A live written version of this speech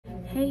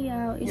Hey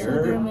y'all, it's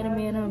your girl Maddy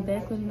Mae. I'm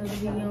back with another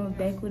video. I'm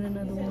back with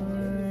another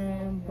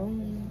one.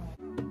 Boom.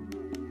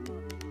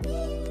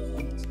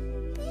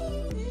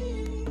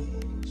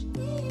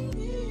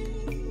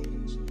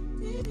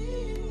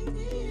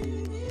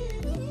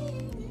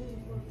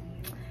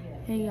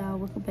 Hey y'all,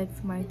 welcome back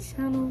to my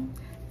channel.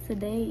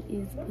 Today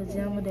is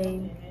pajama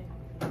day.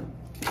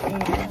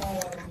 And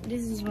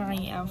this is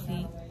Ryan's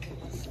outfit.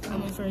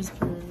 I'm in first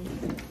period.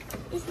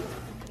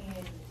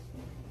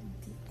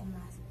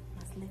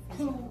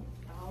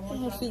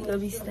 My feet gonna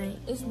be stank.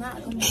 It's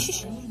not gonna be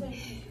stank.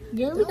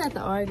 Girl, we got to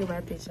argue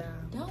about this, y'all.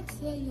 Don't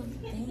tell your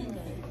thing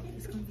that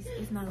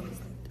it's not gonna be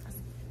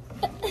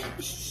stank.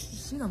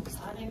 She gonna be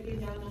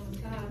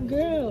stank.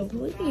 Girl,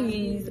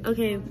 please.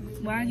 Okay,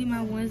 where I get my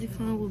onesie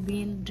from will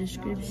be in the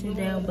description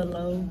down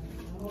below.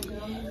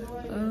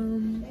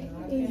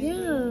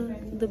 Yeah,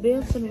 the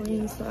bell for the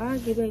ring, so I'll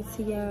get back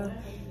to y'all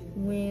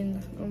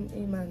when I'm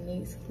in my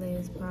next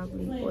class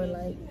probably, or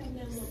like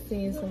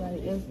seeing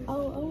somebody else.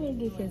 Oh, I want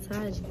to get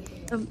Kentaji.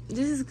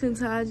 This is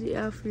Kentaji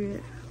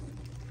outfit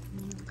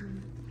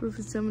for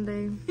pajama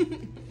day.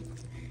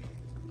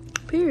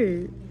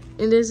 Period.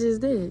 And that's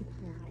just that.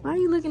 Why are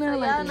you looking at her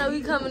like that? Y'all know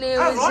we coming in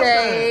with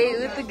Jay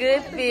with the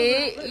good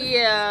fit.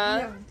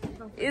 Yeah.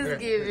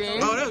 It's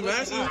giving. Oh,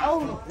 that's nice.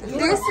 Oh,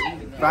 this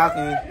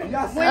Falcon.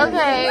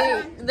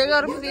 Okay, they go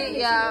to fit,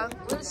 y'all.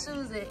 What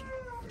shoes it?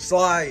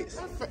 Slides.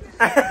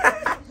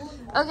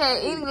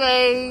 Okay,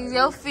 anyways,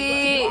 your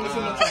feet.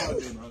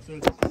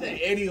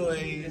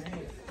 Anyways,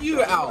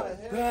 you out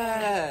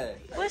bad.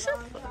 What's your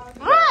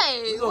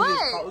right?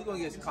 What? We're gonna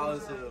get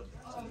college sale.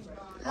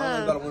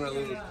 I'm gonna win or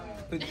lose.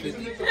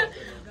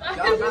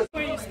 50-50.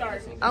 Where you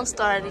start? I'm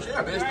starting. Yeah,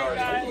 I've been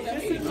starting.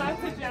 This is my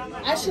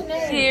pajama.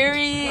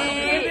 Period.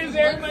 It is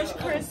very much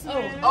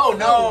Christmas. Oh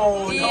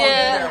no!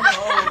 Yeah.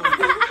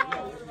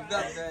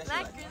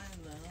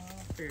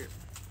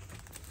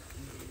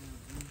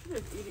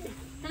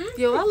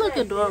 Yo, I look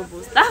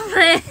adorable. Stop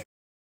it.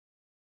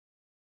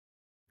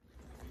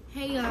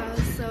 Hey y'all,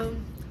 so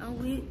I'm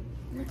with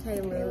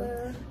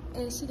Michaela,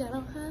 and she got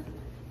on her.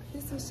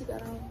 This is what she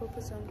got on for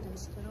pajama day.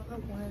 She got on her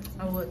ones.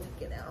 I would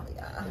take it out,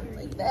 y'all.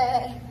 Like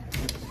that.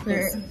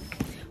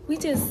 We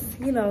just,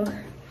 you know,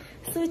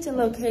 switching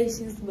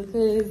locations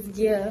because,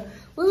 yeah,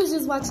 we was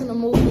just watching a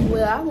movie.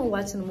 Well, I wasn't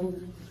watching a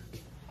movie.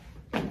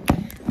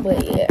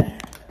 But, yeah.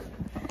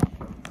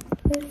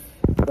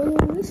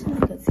 We should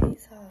make a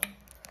TikTok.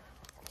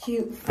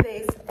 Cute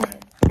face.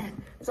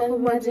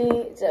 Jumping my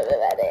jeans, jumping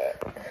my neck.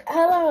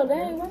 Hello,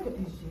 dang, what?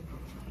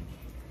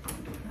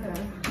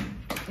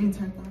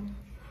 Intern time.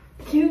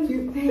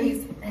 Cute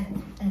face.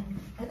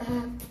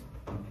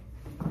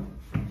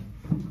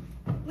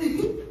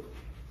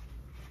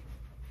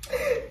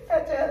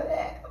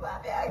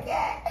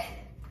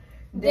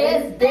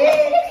 That's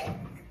big.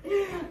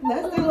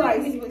 Let's do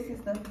like switching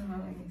stuff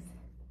around like this.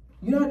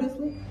 You know how to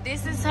switch?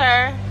 This is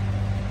her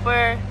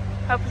for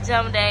her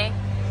pajama day.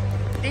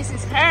 This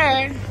is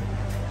her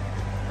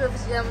for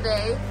pajama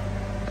day.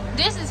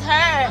 This is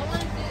her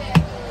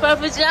for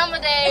pajama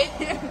day.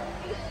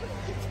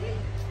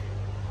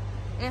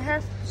 And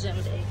her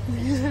pajama day.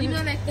 You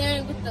know that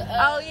thing with the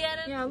oh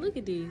yeah. Yeah, look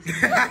at this.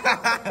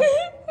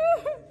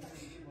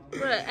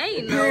 Bruh,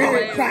 ain't no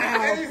way.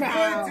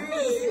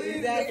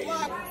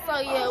 So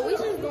yeah, we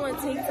just doing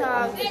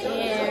TikTok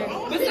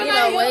and you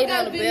know waiting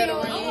on the bell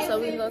to ring so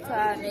we can go to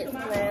our next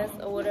class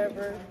or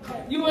whatever.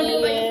 You want to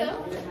do it?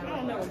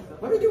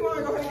 What did you want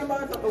to go hang your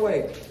mind up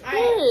away?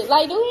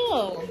 Like do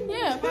him.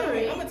 Yeah, I'm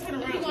gonna turn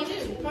around.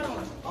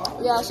 Hold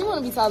on. Yeah, she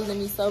wanna be taller than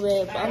me so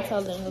bad, but I'm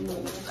taller than her.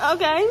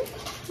 Okay.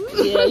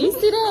 Yeah, you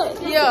see that?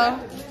 Yeah.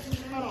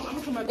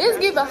 It's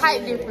giving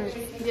height difference.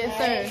 Yes,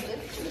 sir.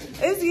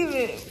 It's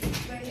giving.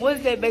 What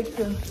is that back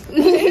to?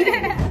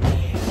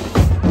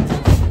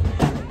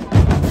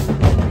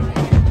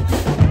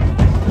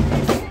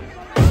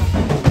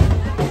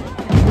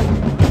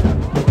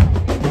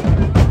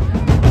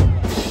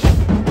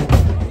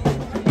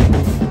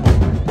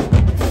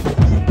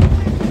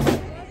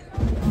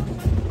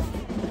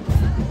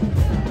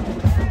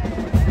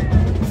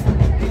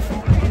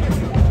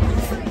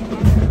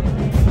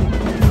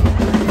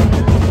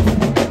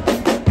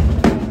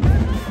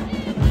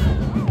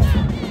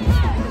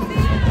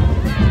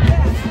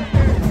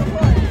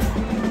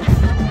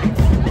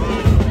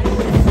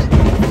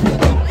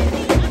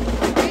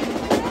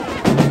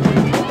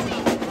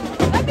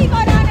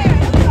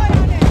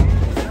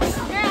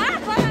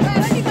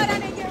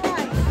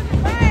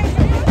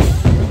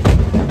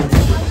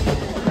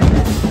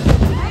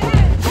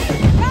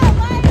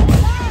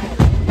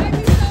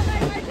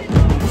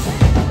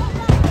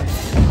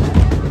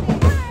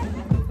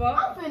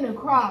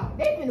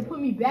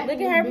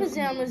 Look at her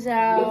pajamas,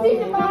 y'all.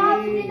 Come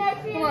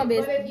on,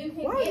 bestie.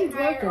 Why are you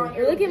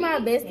joking? Look at my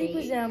bestie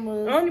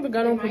pajamas. I don't even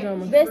got on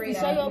pajamas. Bestie,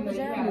 show your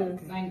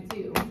pajamas.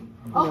 92.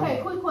 Okay,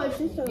 quick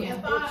question.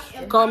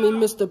 Call me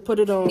Mr. Put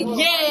It On.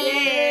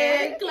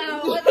 Yeah.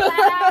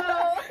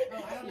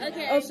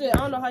 Okay. Oh shit, I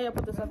don't know how y'all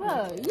put this up.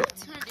 Bro, you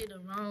turned it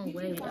around. Wrong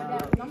way,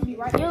 dog. You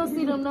don't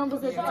see them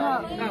numbers at the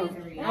top. Oh,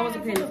 I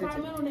wasn't paying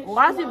attention.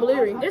 Why is it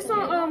blurry? It's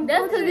on,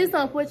 That's because it's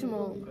on portrait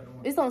mode.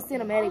 It's on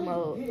cinematic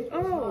mode.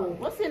 oh.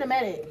 What's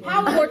cinematic?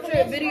 How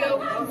portrait video?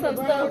 Some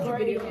stuff.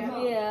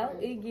 Yeah,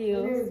 it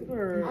gives.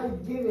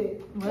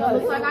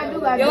 Looks like I do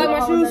got. You like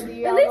my shoes?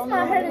 At least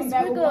my hair didn't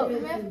sprinkle up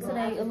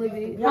today a little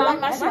bit. I like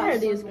my My hair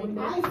shoes. did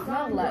sprinkle up.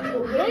 I'm like, I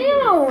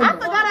damn.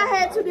 forgot I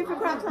had two different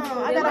crop tones.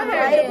 I got on my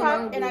hair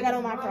crop and I got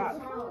on my crop.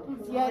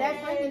 Yeah,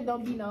 that shrinkage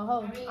don't be no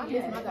hoe. I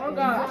miss my Oh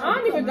God, I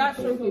don't even got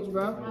shrinkage,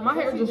 bro. My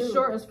hair is just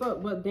short as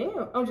fuck, but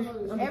damn, I'm just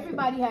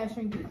Everybody has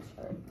shrinkage.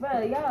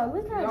 Bro, y'all,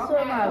 let's not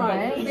show my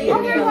bangs.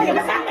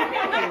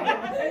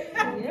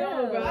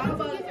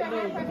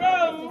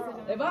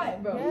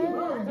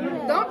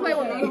 Don't play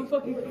with me.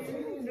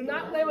 Do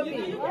not play with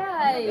me.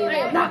 Right.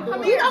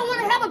 You don't want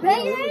to have a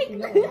pancake?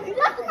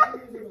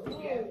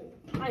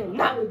 I am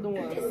not the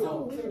one.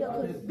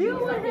 You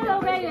want to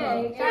have a baby?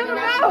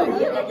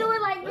 You can do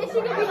it like this.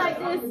 You can be like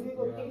this.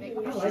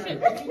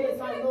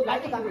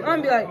 I'm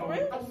gonna be like,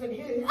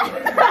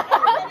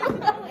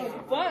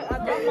 what? I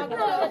dropped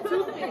my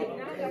toothpick.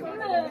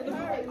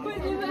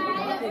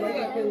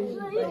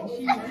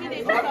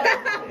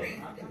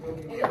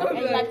 And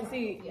you like to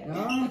see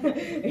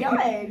it. Your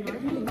leg.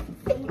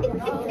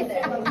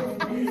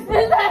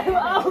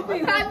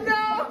 I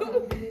know.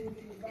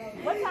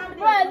 What time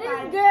Bro, this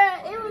girl,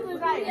 it was a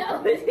video.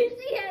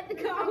 She had to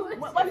call me.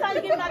 What time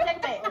you get my check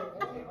back?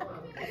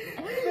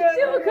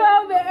 She would call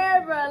me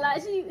ever.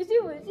 Like she was just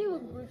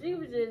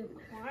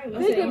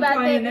thinking about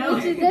that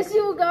bitches that she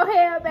was gonna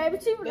have, baby.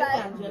 She was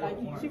like,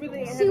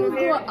 she was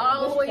going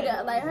all the way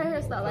down. Like her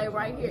hair started like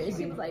right here, and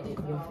she was like,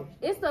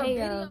 "It's the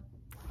video."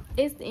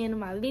 It's the end of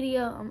my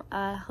video.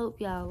 I hope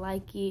y'all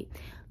like it.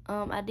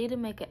 I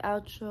didn't make an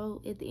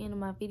outro at the end of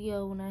my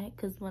video when I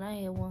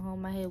had went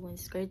home, my head went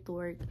straight to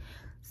work.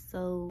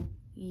 So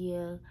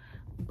yeah,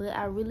 but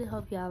I really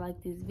hope y'all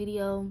like this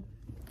video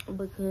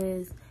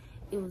because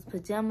it was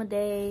pajama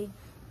day.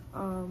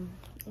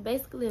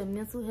 Basically a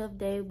mental health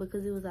day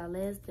because it was our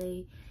last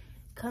day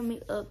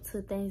coming up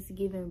to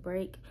Thanksgiving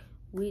break,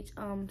 which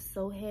I'm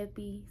so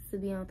happy to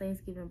be on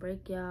Thanksgiving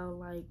break, y'all.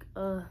 Like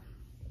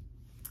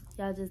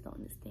y'all just don't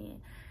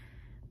understand.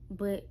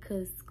 But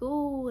cause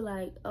school,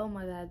 like, oh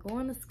my God,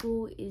 going to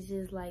school is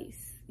just like,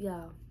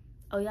 y'all,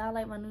 oh, y'all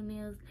like my new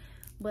nails?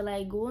 But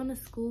like going to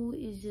school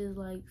is just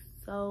like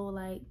so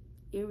like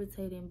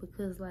irritating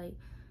because like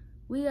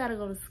we gotta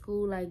go to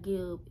school, like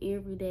get up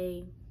every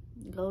day,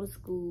 go to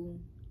school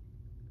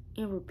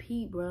and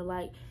repeat, bro.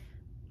 Like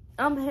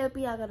I'm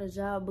happy I got a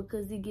job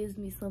because it gives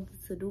me something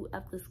to do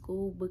after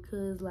school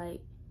because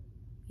like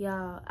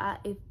y'all,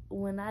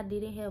 when I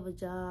didn't have a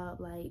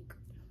job, like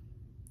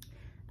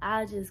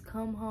I just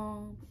come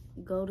home,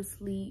 go to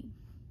sleep,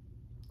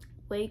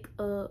 wake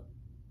up,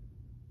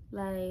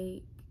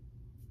 like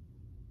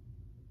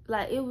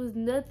it was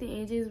nothing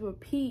and just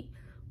repeat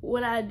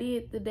what I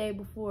did the day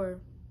before.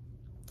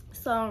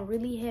 So I'm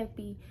really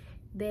happy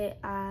that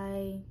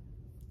I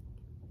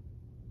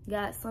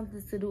got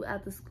something to do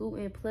after school,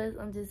 and plus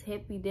I'm just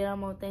happy that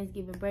I'm on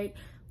Thanksgiving break,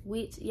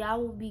 which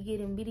y'all will be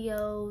getting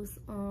videos.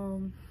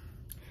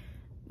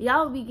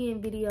 Y'all will be getting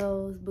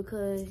videos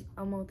because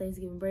I'm on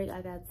Thanksgiving break.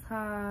 I got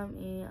time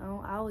and I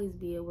don't always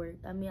be at work.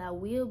 I mean, I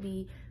will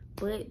be,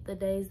 but the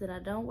days that I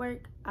don't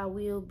work, I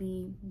will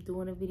be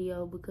doing a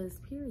video because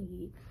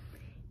period.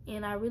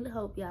 And I really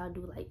hope y'all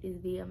do like this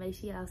video. Make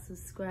sure y'all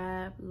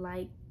subscribe,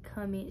 like,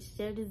 comment,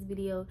 share this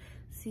video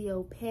to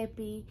your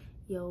pappy,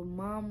 your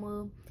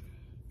mama,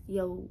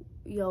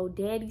 your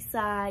daddy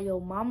side,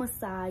 your mama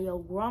side, your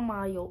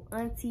grandma, your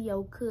auntie,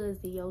 your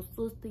cousin, your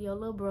sister, your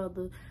little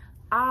brother,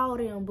 all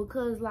them,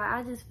 because like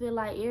I just feel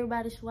like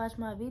everybody should watch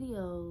my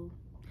video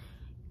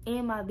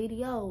and my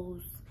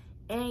videos.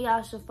 And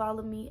y'all should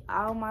follow me.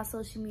 All my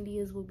social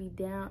medias will be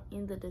down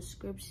in the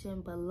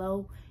description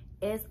below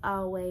as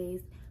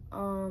always.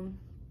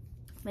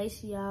 Make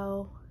sure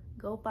y'all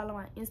go follow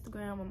my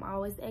Instagram. I'm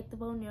always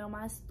active on there on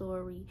my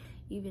story.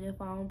 Even if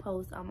I don't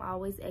post, I'm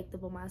always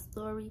active on my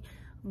story.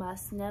 My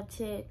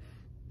Snapchat,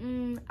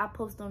 I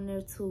post on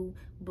there too.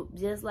 But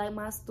just like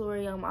my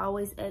story, I'm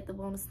always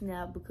active on the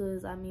Snap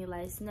because I mean,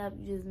 like Snap,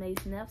 you just make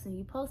snaps and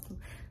you post them.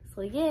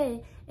 So yeah,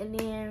 and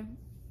then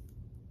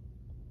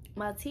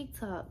my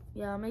TikTok,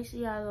 y'all make sure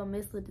y'all go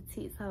mess with the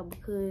TikTok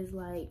because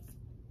like,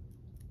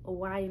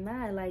 why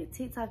not? Like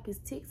TikTok is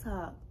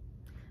TikTok.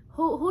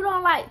 Who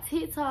don't like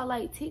TikTok?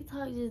 Like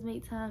TikTok just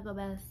make time go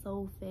by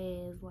so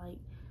fast. Like,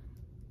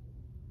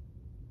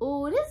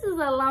 oh, this is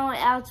a long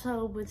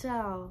outro, but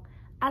y'all,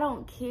 I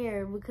don't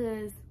care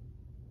because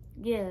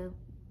yeah.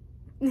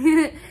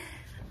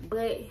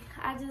 But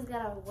I just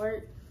gotta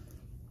work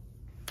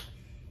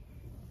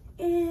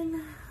and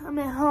I'm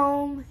at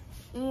home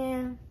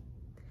and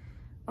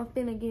I'm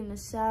finna get in the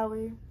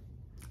shower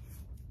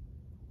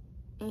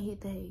and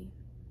hit the hay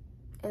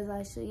as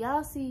I should.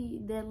 Y'all see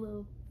that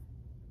little,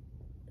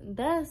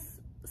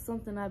 that's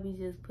something I be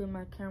just putting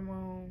my camera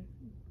on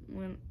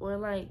when, or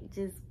like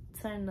just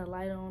turning the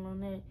light on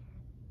that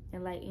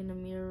and like in the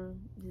mirror,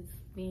 just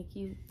being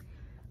cute.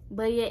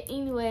 But yeah,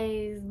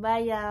 anyways, bye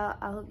y'all.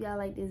 I hope y'all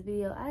like this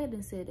video. I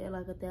done said that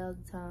like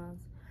 1,000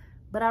 times,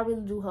 but I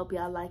really do hope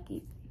y'all like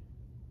it.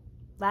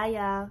 Bye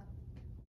y'all.